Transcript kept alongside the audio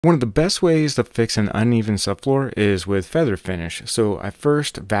One of the best ways to fix an uneven subfloor is with feather finish. So I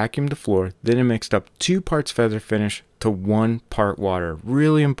first vacuumed the floor, then I mixed up 2 parts feather finish to 1 part water.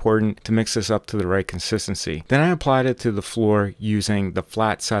 Really important to mix this up to the right consistency. Then I applied it to the floor using the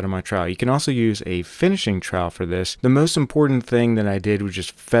flat side of my trowel. You can also use a finishing trowel for this. The most important thing that I did was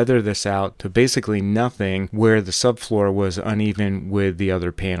just feather this out to basically nothing where the subfloor was uneven with the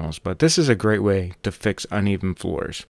other panels. But this is a great way to fix uneven floors.